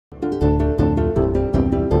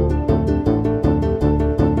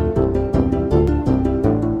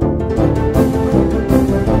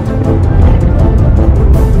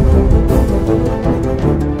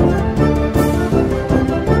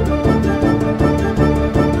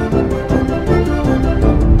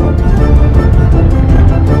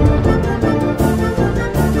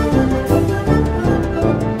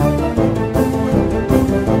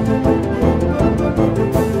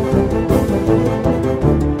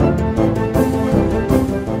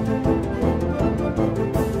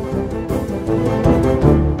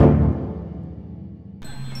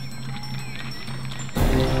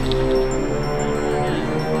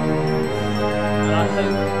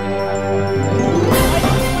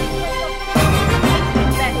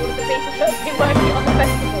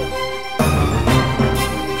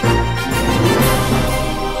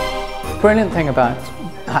brilliant thing about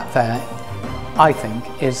HatFair, I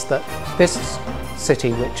think, is that this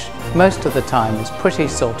city, which most of the time is pretty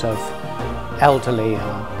sort of elderly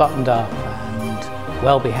and buttoned up and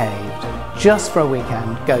well behaved, just for a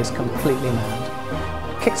weekend goes completely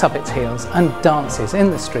mad, kicks up its heels and dances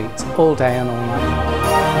in the streets all day and all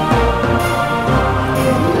night.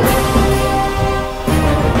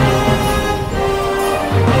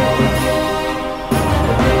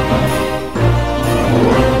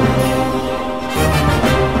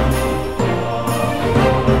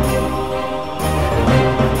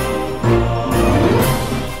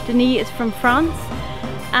 Denis is from France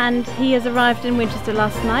and he has arrived in Winchester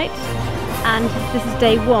last night, and this is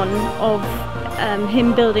day one of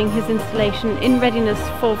him building his installation in readiness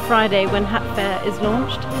for Friday when HatFair is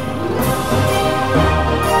launched.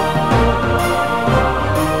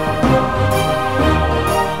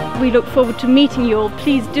 We look forward to meeting you all.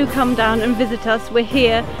 Please do come down and visit us. We're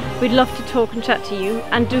here. We'd love to talk and chat to you,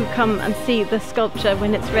 and do come and see the sculpture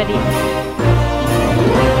when it's ready.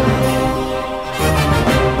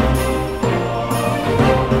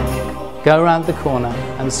 Go around the corner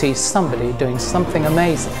and see somebody doing something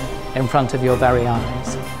amazing in front of your very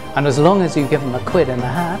eyes. And as long as you give them a quid in the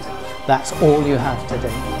hat, that's all you have to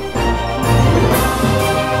do.